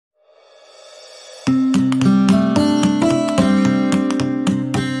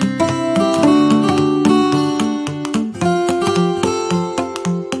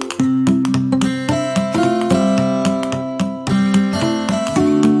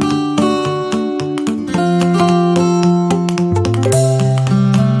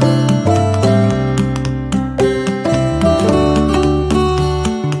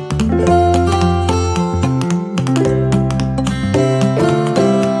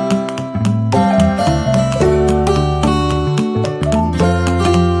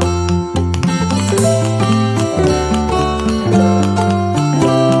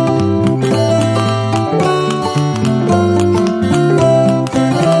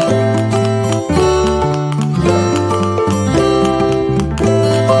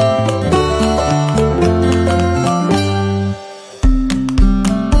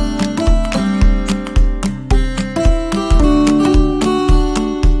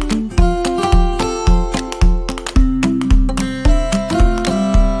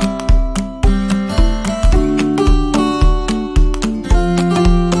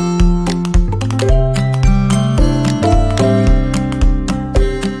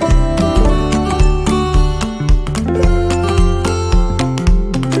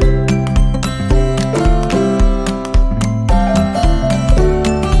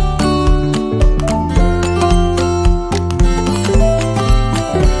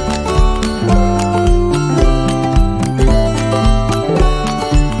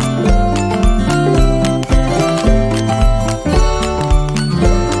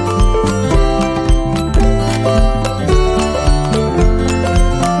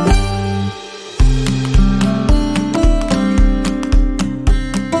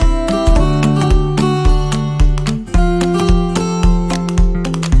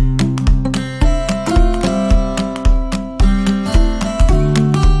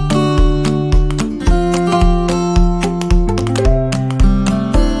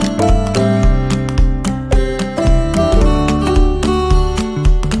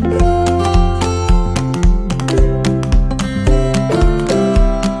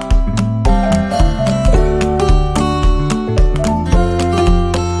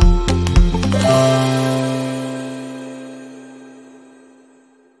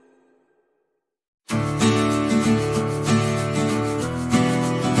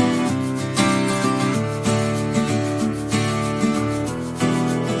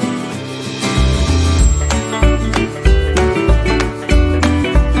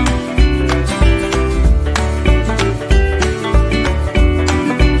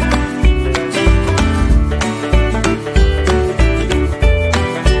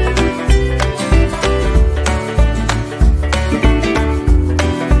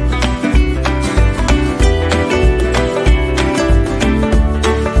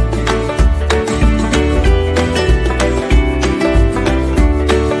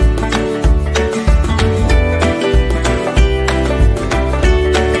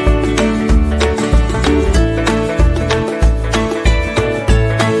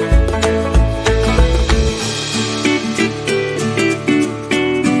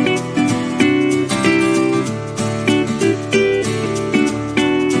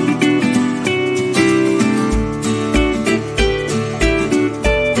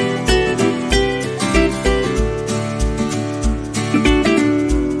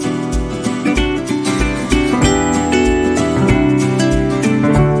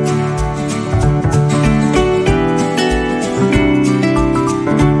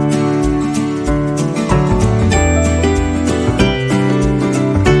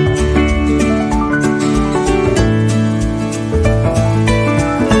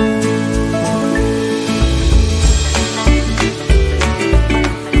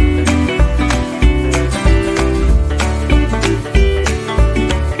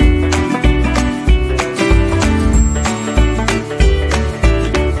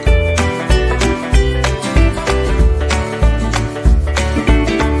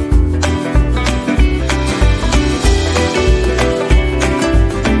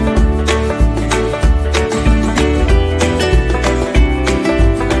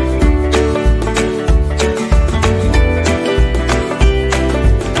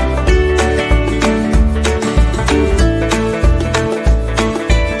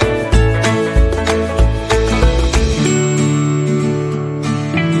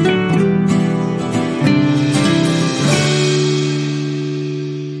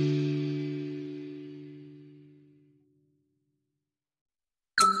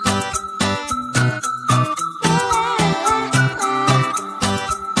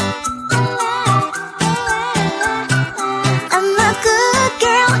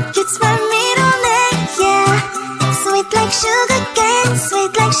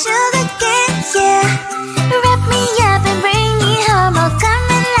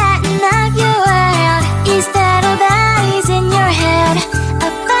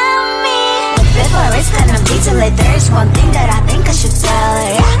like there's one thing that I think I should tell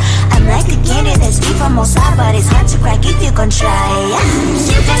her, yeah. I'm like the candy that's deep from outside, but it's hard to crack if you can try, yeah.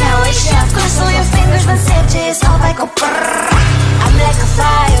 You can always shove, cross all your fingers, but safety is all like a brrrr. I'm like a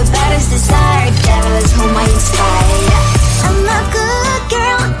fire, baddest desire, devil is whom I inspire, yeah. I'm a good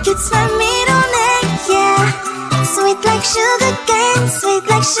girl, it's my middle name, yeah. Sweet like sugar cane, sweet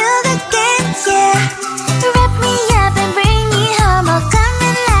like sugar cane, yeah. Wrap me up and bring me home, I'll come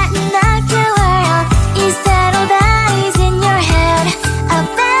and lighten up your world. Is that all that is in your head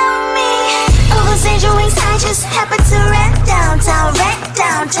about me? All those angel wings I just happen to rent downtown,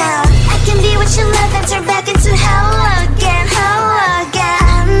 I can be what you love and turn back into hell again,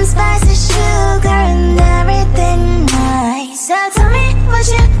 I'm spicy sugar and everything nice. So tell me what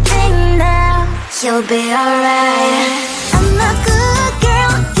you think now, you'll be alright. I'm a good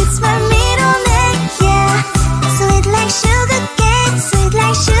girl, it's my middle name, yeah. Sweet like sugar cane, sweet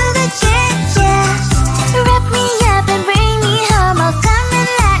like sugar cane, yeah. Wrap me up and bring me home, I'll come and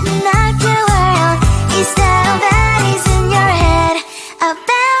lighten up your world. Is that all that is in your head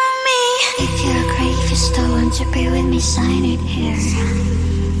about me? If you agree, if you still want to be with me, sign it here.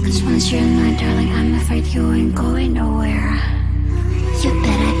 Cause once you're my darling, I'm afraid you ain't going nowhere. You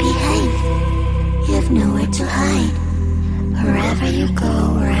better behave, you've nowhere to hide. Wherever you go,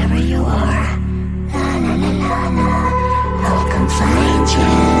 wherever you are, la la la la la, I'll come find you.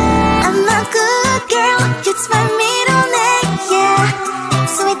 I'm a good girl, it's my middle name, yeah.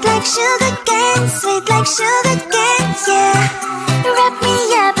 Sweet like sugar cane, sweet like sugar cane, yeah. Wrap me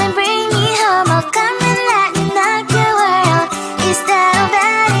up and bring me home, I'll come and lighten up your world. Is that all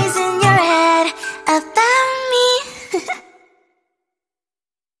that is in your head about me?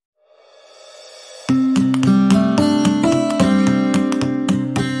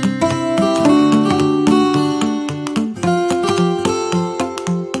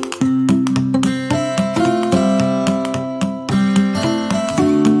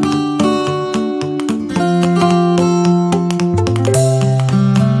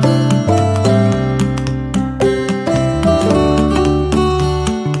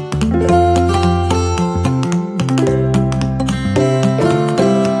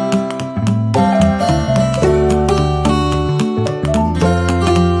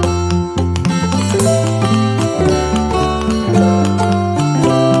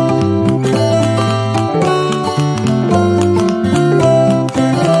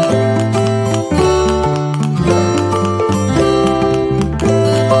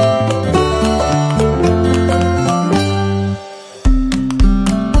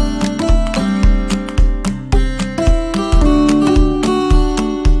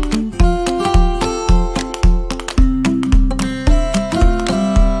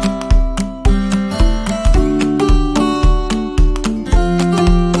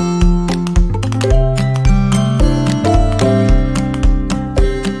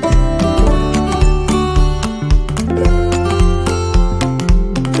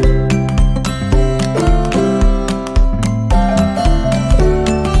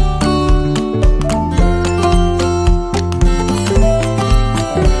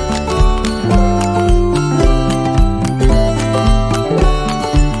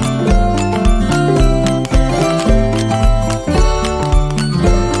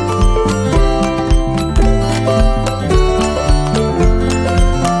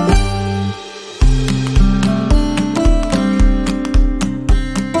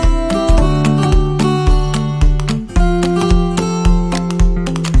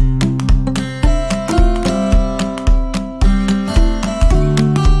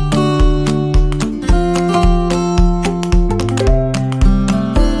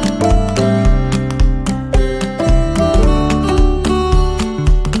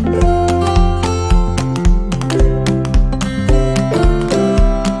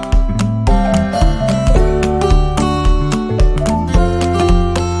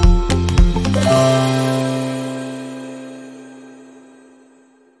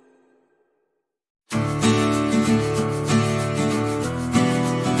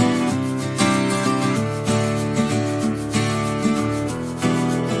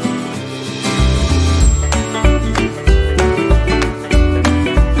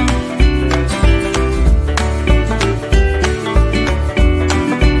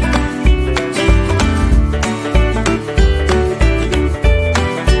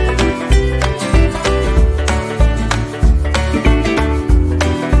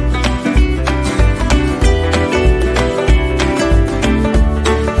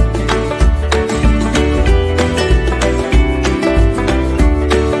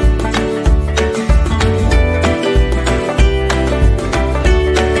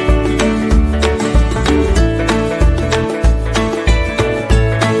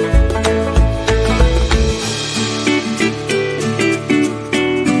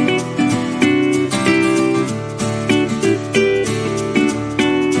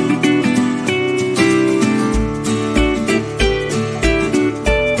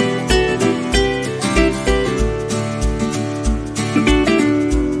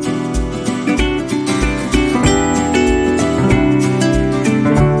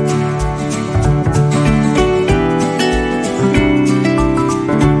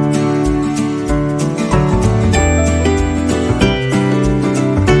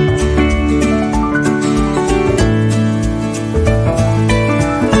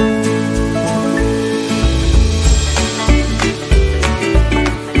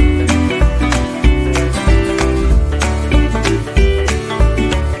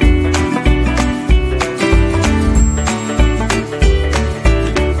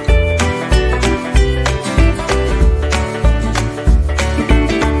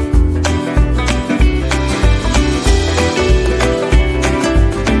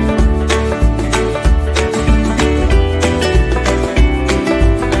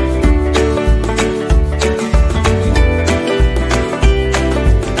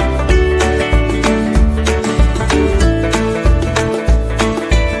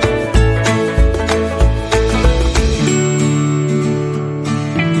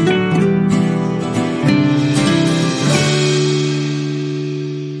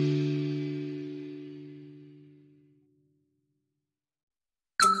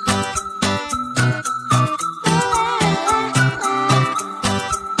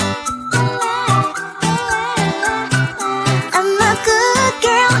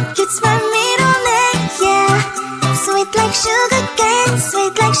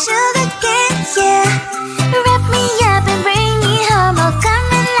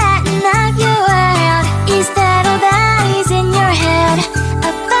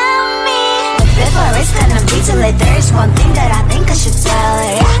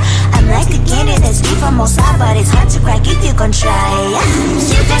 but it's hard to crack if you can try.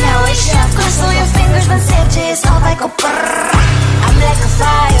 You can always shove, cross all your fingers when safety is off. I go brrrr. I'm like a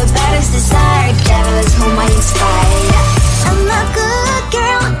fire, battles desire, devil is whom I inspire. I'm a good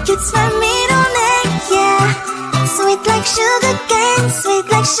girl, it's my middle name, yeah. Sweet like sugar cane, sweet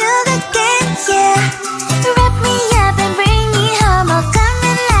like sugar cane, yeah. Wrap me up and bring me home, I'll come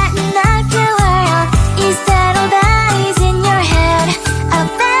and lighten up your world. Is that all that is in your head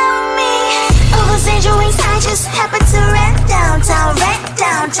about me? All those angel wings I just happen to rent downtown, rent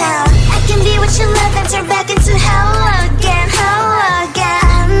downtown. I can be what you love and turn back into hell again, hell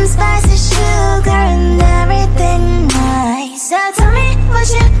again. Spicy sugar and everything nice. So tell me what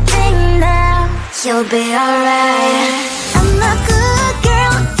you think now, you'll be alright. I'm a good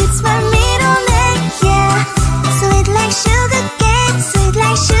girl, it's my middle name, yeah. Sweet like sugar cane, sweet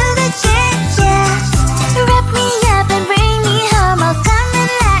like sugar cane, yeah. Wrap me up and bring me home, I'll come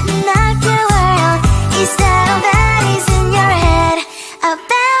and lighten up your world. Is that all that is in your head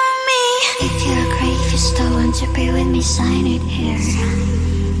about me? If you agree, if you still want to be with me, sign it here.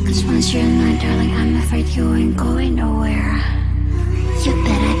 Cause once you're mine, darling, I'm afraid you ain't going nowhere. You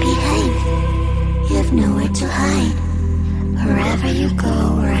better behave, you have nowhere to hide. Wherever you go,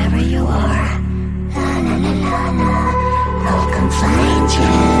 wherever you are, la la la la la, I'll come find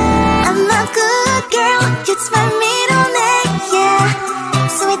you. I'm a good girl, it's my middle name, yeah.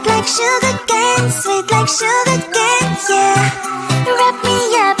 Sweet like sugar cane, sweet like sugar cane.